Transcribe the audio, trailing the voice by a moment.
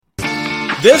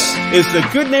This is the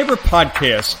Good Neighbor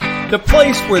Podcast, the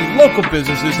place where local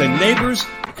businesses and neighbors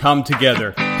come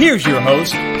together. Here's your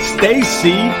host,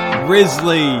 Stacy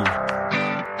Risley.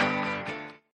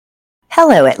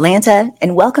 Hello, Atlanta,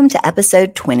 and welcome to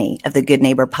episode 20 of the Good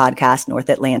Neighbor Podcast, North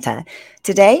Atlanta.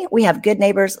 Today, we have good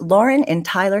neighbors Lauren and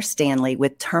Tyler Stanley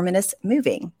with Terminus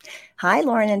Moving. Hi,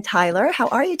 Lauren and Tyler. How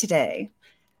are you today?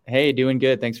 Hey, doing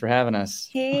good. Thanks for having us.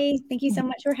 Hey, thank you so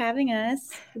much for having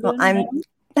us. Well,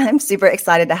 I'm super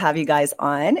excited to have you guys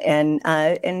on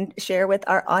and share with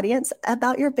our audience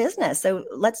about your business. So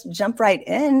let's jump right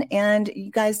in, and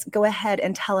you guys go ahead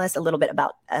and tell us a little bit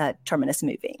about Terminus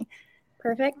Moving.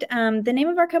 Perfect. The name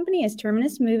of our company is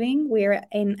Terminus Moving. We're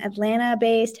an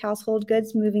Atlanta-based household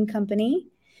goods moving company.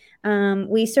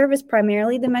 We service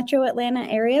primarily the metro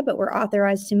Atlanta area, but we're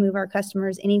authorized to move our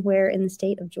customers anywhere in the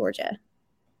state of Georgia.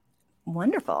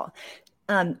 Wonderful.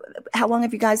 How long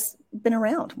have you guys been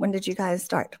around? When did you guys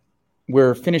start?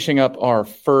 We're finishing up our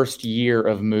first year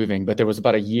of moving, but there was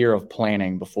about a year of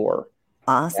planning before.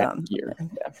 Awesome. Year.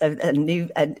 Yeah.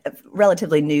 A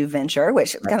relatively new venture,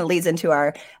 which kind of leads into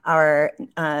our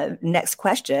next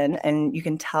question. And you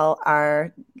can tell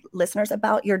our listeners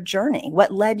about your journey.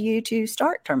 What led you to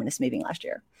start Terminus Moving last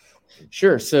year?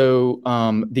 Sure. So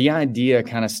the idea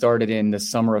kind of started in the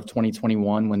summer of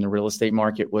 2021 when the real estate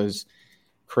market was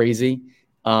crazy.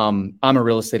 I'm a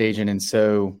real estate agent, and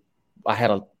so I had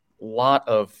a lot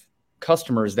of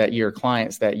customers that year,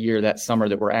 clients that year, that summer,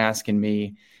 that were asking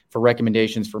me for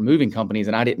recommendations for moving companies.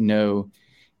 And I didn't know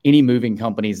any moving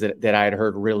companies that I had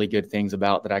heard really good things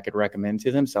about that I could recommend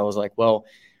to them. So I was like, well,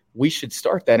 we should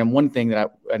start that. And one thing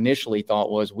that I initially thought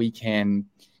was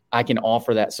I can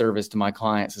offer that service to my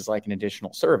clients as like an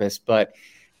additional service. But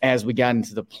as we got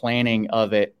into the planning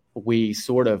of it, we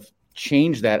sort of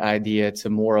changed that idea to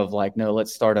more of like, no,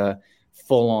 let's start a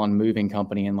full-on moving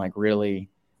company and like really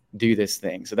do this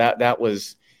thing. So that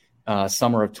was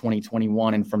summer of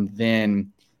 2021. And from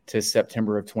then to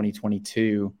September of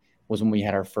 2022 was when we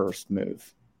had our first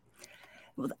move.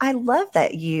 I love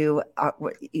that you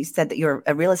said that you're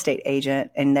a real estate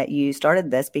agent and that you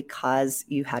started this because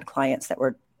you had clients that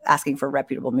were asking for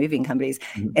reputable moving companies.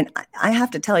 Mm-hmm. And I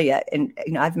have to tell you, and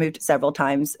I've moved several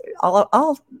times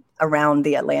all around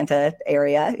the Atlanta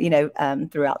area,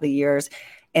 throughout the years.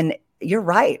 And you're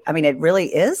right. I mean, it really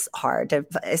is hard to,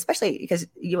 especially because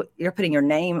you're putting your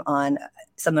name on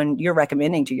someone you're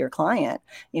recommending to your client,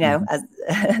 mm-hmm. as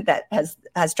that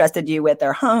has trusted you with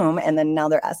their home. And then now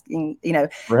they're asking, right.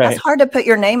 That's hard to put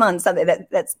your name on something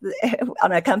that's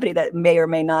on a company that may or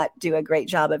may not do a great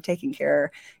job of taking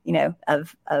care,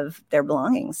 of their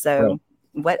belongings. So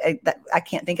I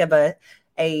can't think of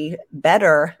a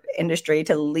better industry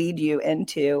to lead you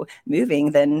into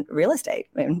moving than real estate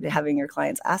and having your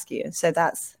clients ask you. So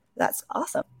that's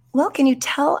awesome. Well, can you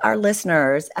tell our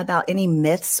listeners about any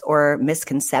myths or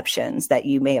misconceptions that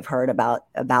you may have heard about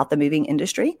the moving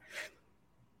industry?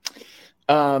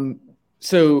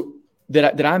 So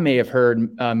that I may have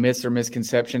heard myths or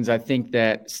misconceptions. I think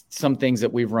that some things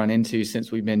that we've run into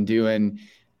since we've been doing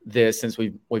this, since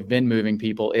we've been moving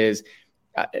people, is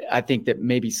I think that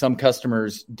maybe some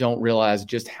customers don't realize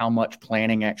just how much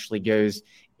planning actually goes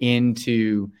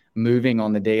into moving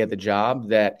on the day of the job,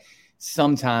 that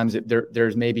sometimes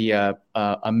there's maybe a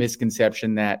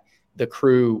misconception that the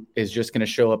crew is just going to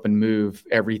show up and move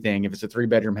everything. If it's a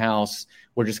 3-bedroom house,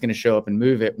 we're just going to show up and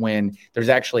move it, when there's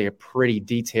actually a pretty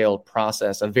detailed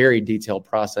process, a very detailed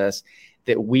process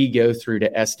that we go through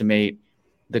to estimate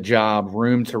the job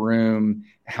room to room,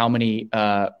 how many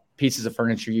pieces of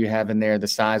furniture you have in there, the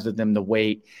size of them, the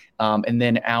weight. And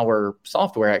then our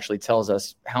software actually tells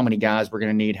us how many guys we're going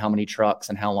to need, how many trucks,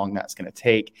 and how long that's going to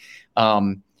take.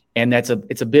 And it's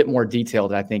a bit more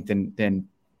detailed, I think, than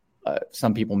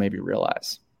some people maybe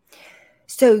realize.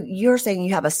 So you're saying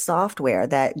you have a software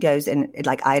that goes and it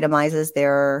like itemizes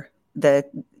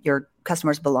your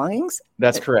customers' belongings?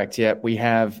 That's correct. Yeah, we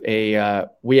have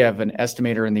an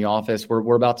estimator in the office.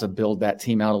 We're about to build that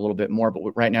team out a little bit more, but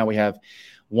right now we have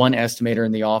one estimator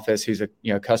in the office who's a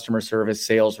customer service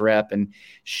sales rep, and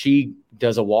she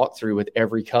does a walkthrough with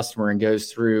every customer and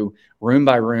goes through room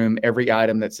by room every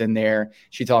item that's in there.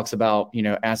 She talks about,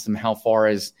 asks them how far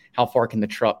can the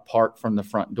truck park from the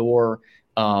front door,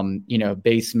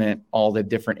 basement, all the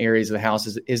different areas of the house.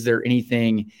 Is there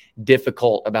anything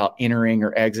difficult about entering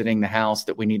or exiting the house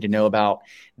that we need to know about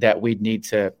that we'd need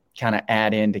to kind of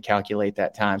add in to calculate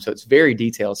that time? So it's very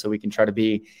detailed, so we can try to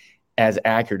be as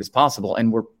accurate as possible.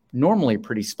 And we're normally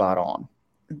pretty spot on.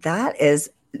 That is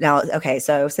now, okay.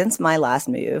 So since my last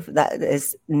move, that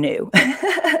is new.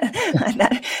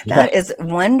 that is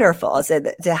wonderful. So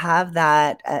to have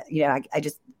that,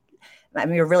 I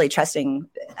mean, you're really trusting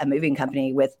a moving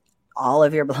company with all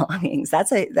of your belongings.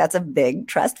 That's a big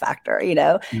trust factor,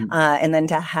 and then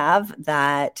to have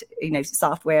that,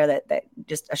 software that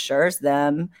just assures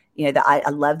them, that I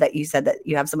love that you said that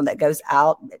you have someone that goes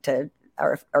out to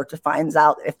finds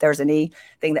out if there's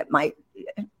anything that might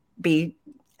be,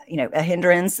 a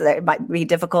hindrance that might be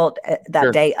difficult that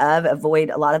Sure. day of, avoid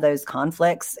a lot of those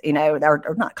conflicts, or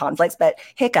not conflicts, but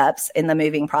hiccups in the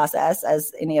moving process,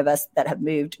 as any of us that have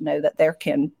moved know that there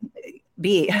can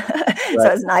be. Right. So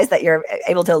it's nice that you're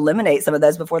able to eliminate some of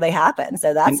those before they happen.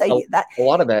 So that's a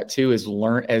lot of that too is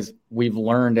we've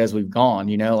learned as we've gone,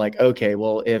 like, okay,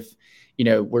 well, if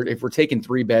we're taking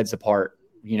 3 beds apart,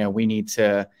 we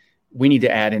need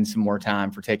to add in some more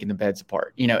time for taking the beds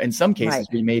apart. In some cases, right,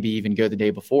 we maybe even go the day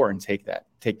before and take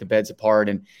the beds apart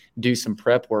and do some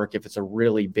prep work if it's a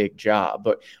really big job.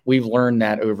 But we've learned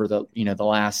that over the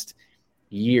last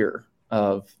year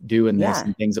of doing this,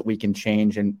 and things that we can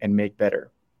change and make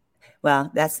better. Well,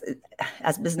 that's,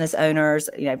 as business owners,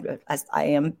 as I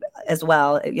am as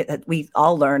well, we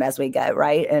all learn as we go,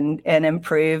 right? And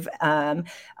improve on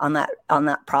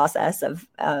that process of,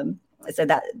 so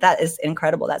that is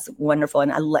incredible. That's wonderful.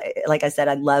 And like I said,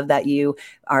 I love that you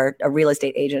are a real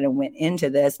estate agent and went into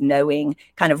this knowing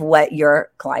kind of what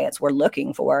your clients were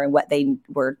looking for and what they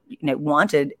were,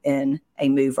 wanted in a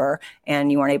mover,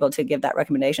 and you weren't able to give that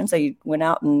recommendation. So you went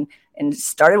out and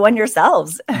started one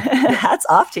yourselves. Hats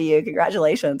off to you.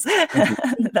 Congratulations.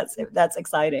 That's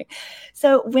exciting.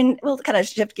 So we'll kind of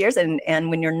shift gears, and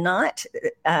when you're not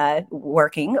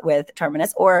working with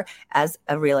Terminus or as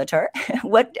a realtor,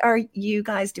 what are you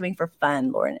guys doing for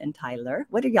fun, Lauren and Tyler?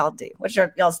 What do y'all do? What's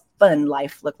y'all's fun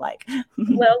life look like?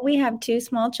 Well, we have 2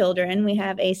 small children. We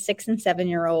have a 6 and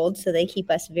 7-year-old, so they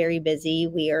keep us very busy.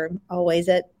 We are always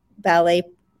at ballet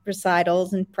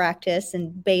recitals and practice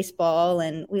and baseball,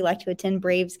 and we like to attend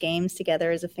Braves games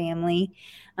together as a family.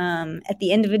 At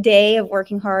the end of a day of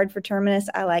working hard for Terminus,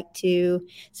 I like to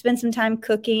spend some time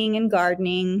cooking and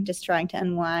gardening, just trying to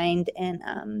unwind.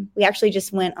 And we actually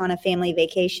just went on a family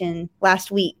vacation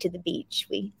last week to the beach.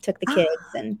 We took the kids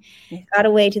and got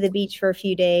away to the beach for a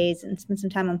few days and spent some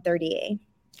time on 30A.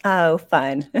 Oh,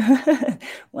 fun.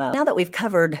 Well, now that we've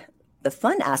covered the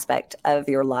fun aspect of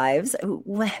your lives,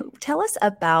 tell us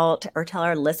about, or tell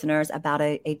our listeners about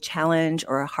a challenge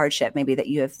or a hardship maybe that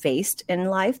you have faced in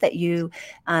life that you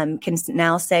can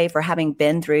now say, for having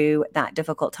been through that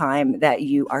difficult time, that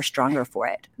you are stronger for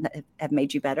it, that have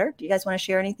made you better. Do you guys want to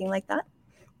share anything like that?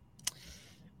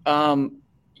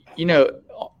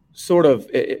 Sort of,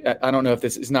 I don't know if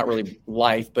this is not really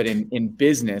life, but in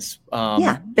business.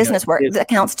 Business work, that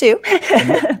counts too.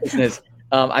 Business.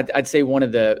 I'd say one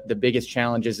of the biggest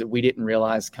challenges that we didn't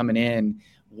realize coming in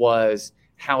was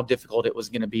how difficult it was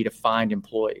going to be to find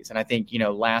employees. And I think,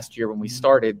 last year when we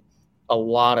started, a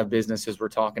lot of businesses were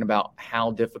talking about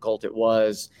how difficult it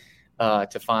was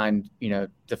to find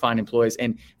employees.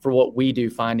 And for what we do,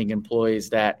 finding employees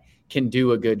that can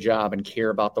do a good job and care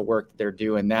about the work that they're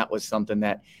doing, that was something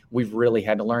that we've really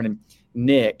had to learn. And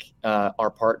Nick, our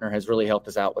partner, has really helped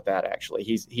us out with that. Actually,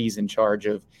 he's in charge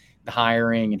of the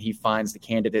hiring, and he finds the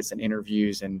candidates and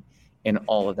interviews and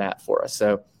all of that for us.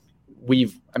 So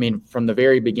from the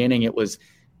very beginning, it was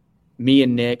me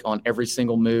and Nick on every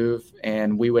single move,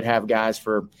 and we would have guys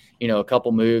for, a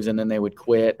couple moves, and then they would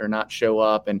quit or not show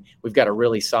up. And we've got a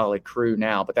really solid crew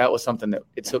now, but that was something that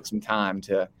it took some time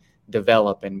to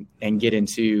develop and get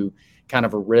into kind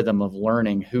of a rhythm of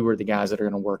learning who are the guys that are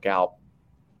going to work out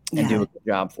and do a good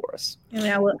job for us. And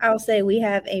I'll say we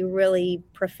have a really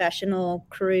professional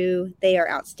crew. They are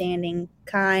outstanding,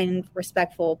 kind,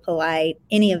 respectful, polite.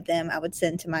 Any of them I would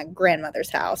send to my grandmother's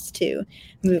house to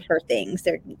move her things.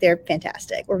 They're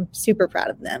fantastic. We're super proud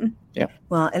of them. Yeah.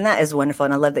 Well, and that is wonderful.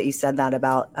 And I love that you said that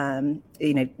about,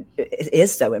 it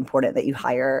is so important that you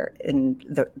hire in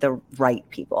the right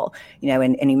people,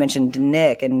 and you mentioned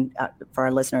Nick, and for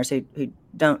our listeners who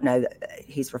don't know,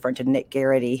 he's referring to Nick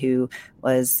Garrity, who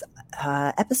was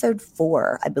episode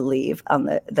 4, I believe, on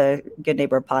the Good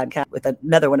Neighbor podcast with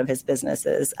another one of his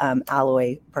businesses,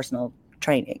 Alloy Personal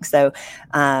Training. So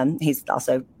he's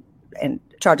also in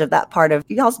charge of that part of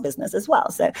y'all's business as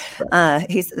well. So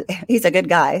he's a good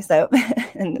guy. So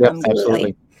and yep,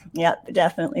 absolutely. Yeah,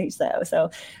 definitely.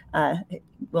 So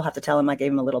we'll have to tell him I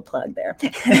gave him a little plug there.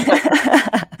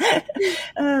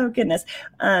 Oh goodness.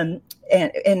 And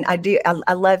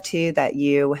I love too that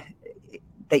you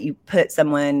put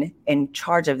someone in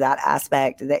charge of that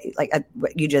aspect, that like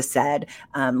what you just said,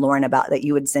 Lauren, about that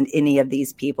you would send any of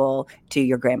these people to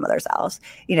your grandmother's house,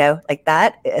 like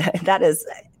that is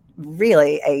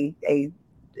really a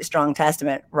strong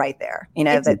testament right there.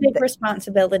 It's a big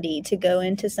responsibility to go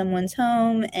into someone's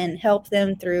home and help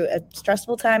them through a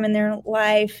stressful time in their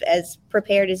life. As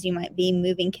prepared as you might be,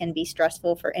 moving can be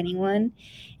stressful for anyone.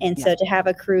 And so to have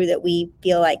a crew that we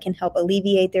feel like can help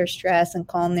alleviate their stress and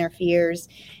calm their fears,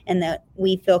 and that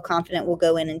we feel confident will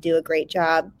go in and do a great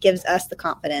job, gives us the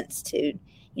confidence to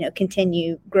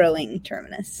continue growing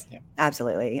Terminus. Yeah,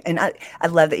 absolutely. And I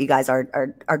love that you guys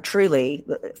are truly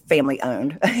family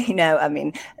owned,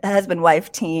 a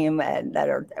husband-wife team and that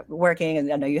are working.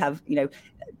 And I know you have,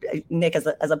 Nick as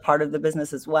a part of the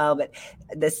business as well, but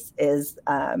this is,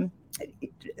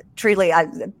 truly, I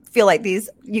feel like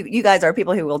you guys are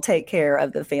people who will take care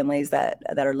of the families that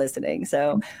are listening.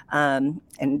 So, and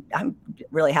I'm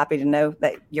really happy to know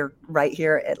that you're right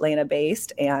here Atlanta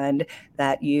based, and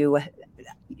that you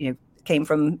came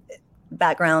from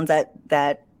backgrounds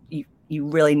that you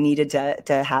really needed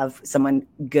to have someone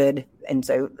good, and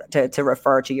so to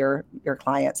refer to your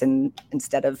clients, and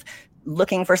instead of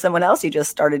looking for someone else, you just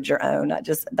started your own. I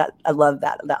love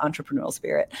that entrepreneurial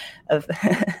spirit of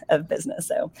business.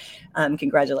 So,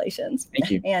 congratulations.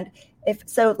 Thank you. And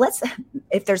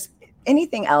if there's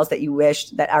anything else that you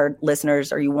wish that our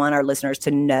listeners, or you want our listeners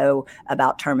to know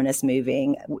about Terminus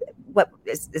Moving, what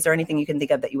is there anything you can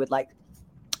think of that you would like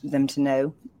them to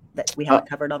know that we haven't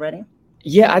covered already?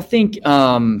 Yeah, I think,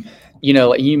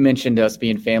 you mentioned us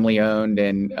being family owned,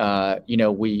 and,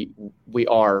 we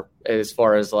are, as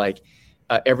far as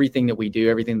everything that we do,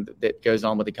 everything that goes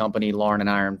on with the company, Lauren and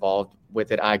I are involved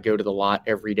with it. I go to the lot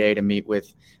every day to meet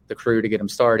with the crew to get them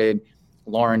started.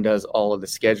 Lauren does all of the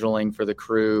scheduling for the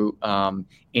crew.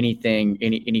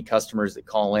 Any customers that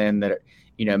call in that,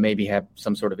 maybe have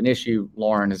some sort of an issue,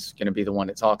 Lauren is going to be the one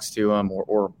that talks to them,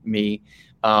 or me.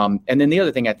 And then the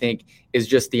other thing I think is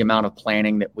just the amount of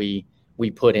planning that we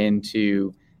put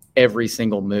into every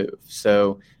single move.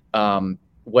 So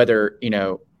whether,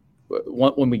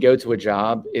 when we go to a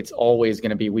job, it's always going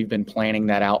to be, we've been planning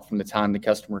that out from the time the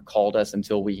customer called us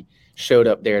until we showed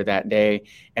up there that day.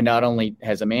 And not only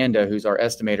has Amanda, who's our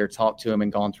estimator, talked to him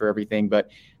and gone through everything, but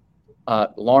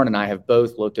Lauren and I have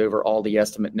both looked over all the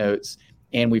estimate notes,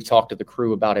 and we've talked to the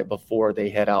crew about it before they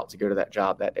head out to go to that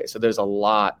job that day. So there's a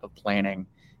lot of planning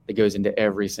that goes into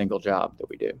every single job that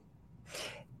we do.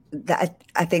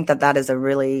 I think that is a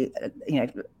really,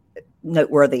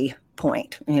 noteworthy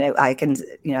point. I've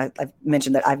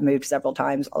mentioned that I've moved several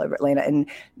times all over Atlanta, and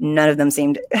none of them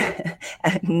seemed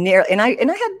near. And I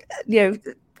had,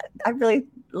 I really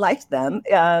liked them,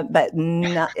 but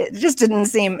it just didn't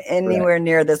seem anywhere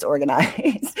near this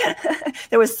organized.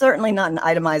 There was certainly not an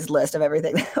itemized list of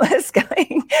everything that was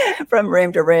going from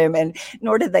room to room, and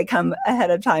nor did they come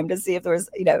ahead of time to see if there was,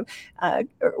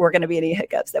 were going to be any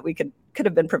hiccups that we could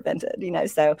have been prevented.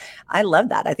 So I love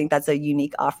that. I think that's a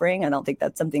unique offering. I don't think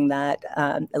that's something that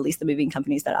at least the moving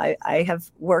companies that I have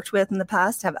worked with in the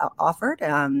past have offered.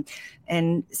 And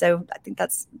so I think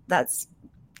that's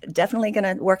definitely going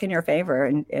to work in your favor,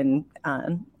 and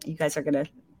you guys are going to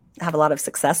have a lot of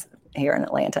success here in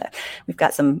Atlanta. We've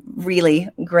got some really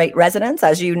great residents,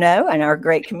 as you know, and our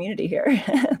great community here.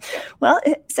 Well,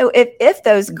 so if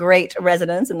those great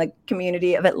residents in the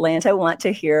community of Atlanta want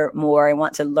to hear more and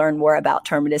want to learn more about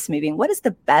Terminus Moving, what is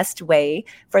the best way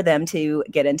for them to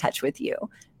get in touch with you?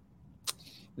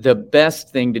 The best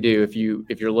thing to do if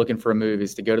you're looking for a move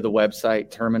is to go to the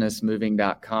website,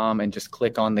 terminusmoving.com, and just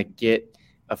click on the Get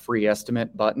a Free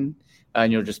Estimate button.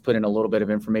 And you'll just put in a little bit of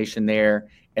information there.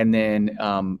 And then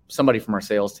somebody from our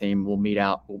sales team will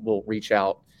reach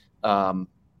out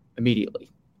immediately.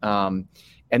 And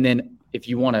then if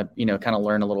you want to, kind of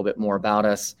learn a little bit more about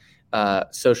us,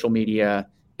 social media,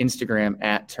 Instagram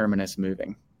at Terminus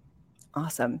Moving.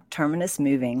 Awesome. Terminus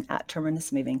Moving at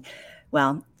Terminus Moving.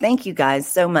 Well, thank you guys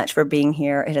so much for being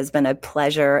here. It has been a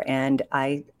pleasure, and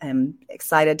I am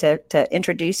excited to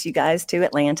introduce you guys to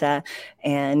Atlanta,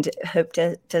 and hope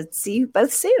to see you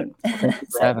both soon. Thank you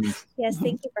for having us. Yes,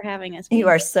 thank you for having us. You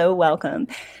are so welcome.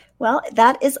 Well,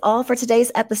 that is all for today's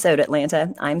episode,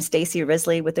 Atlanta. I'm Stacy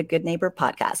Risley with the Good Neighbor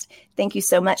Podcast. Thank you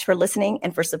so much for listening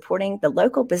and for supporting the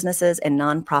local businesses and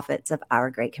nonprofits of our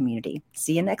great community.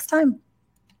 See you next time.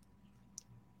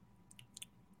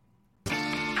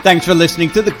 Thanks for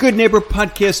listening to the Good Neighbor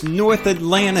Podcast North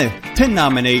Atlanta. To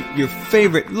nominate your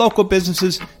favorite local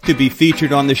businesses to be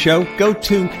featured on the show, go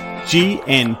to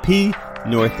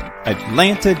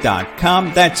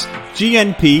gnpnorthatlanta.com. That's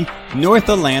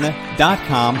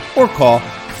gnpnorthatlanta.com, or call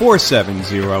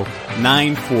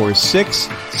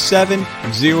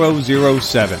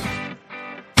 470-946-7007.